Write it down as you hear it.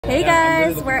Hey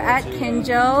guys, we're at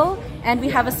Kinjo and we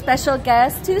have a special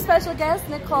guest, two special guests,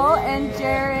 Nicole and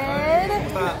Jared.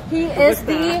 He is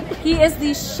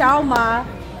the Shauma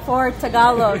for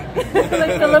Tagalog,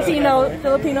 like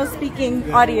Filipino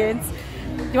speaking audience.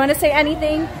 Do you want to say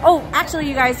anything? Oh, actually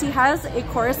you guys, he has a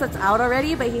course that's out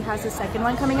already, but he has his second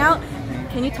one coming out.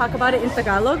 Can you talk about it in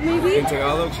Tagalog, maybe? In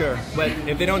Tagalog, sure. But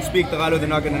if they don't speak Tagalog, they're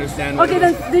not going to understand. Okay,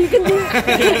 then you can do.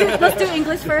 Let's do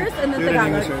English first, and then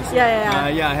Tagalog. Yeah.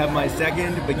 I have my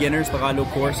second beginners Tagalog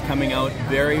course coming out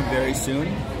very, very soon.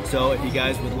 So if you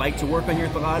guys would like to work on your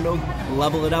Tagalog,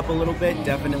 level it up a little bit,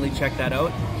 definitely check that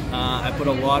out. I put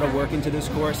a lot of work into this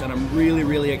course, and I'm really,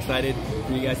 really excited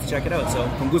for you guys to check it out. So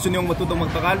kung gusto niyong matutong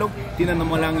mag-Tagalog, tingnan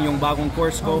mo lang yung bagong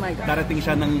course ko. Darating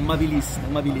siya ng mabilis,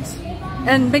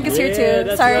 And Bink is here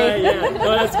too. Sorry. Right, yeah.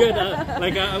 No, that's good.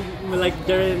 Like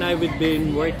Jared and I, we've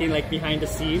been working like behind the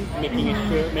scene, making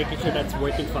sure that's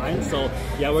working fine. So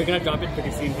yeah, we're gonna drop it pretty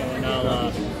soon, and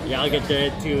I'll get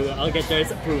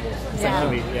Jared's approval.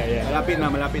 Essentially, yeah. Malapit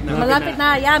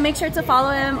na. Yeah, make sure to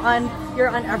follow him on. You're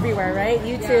on everywhere, right?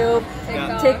 YouTube,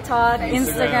 TikTok,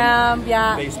 Instagram,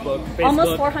 Facebook.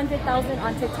 Almost 400,000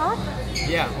 on TikTok.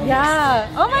 Yeah. Almost. Yeah.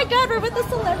 Oh my God, we're with the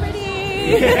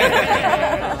celebrity.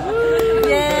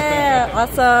 Yeah,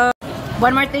 awesome.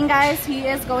 One more thing, guys. He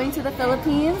is going to the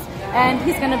Philippines, and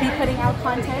he's going to be putting out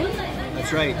content.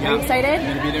 That's right. Yeah. Are you excited? I'm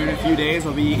going to be there in a few days.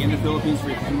 I'll be in the Philippines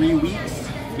for 3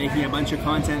 weeks, making a bunch of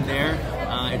content there.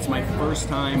 It's my first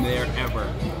time there ever.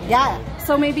 Yeah.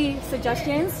 So maybe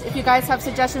suggestions. If you guys have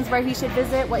suggestions where he should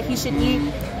visit, what he should eat,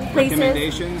 places.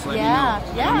 Recommendations. Let me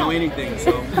know. I don't know anything,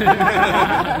 so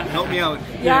help me out.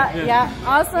 Yeah.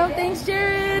 Awesome. Thanks,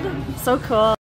 Jared. So cool.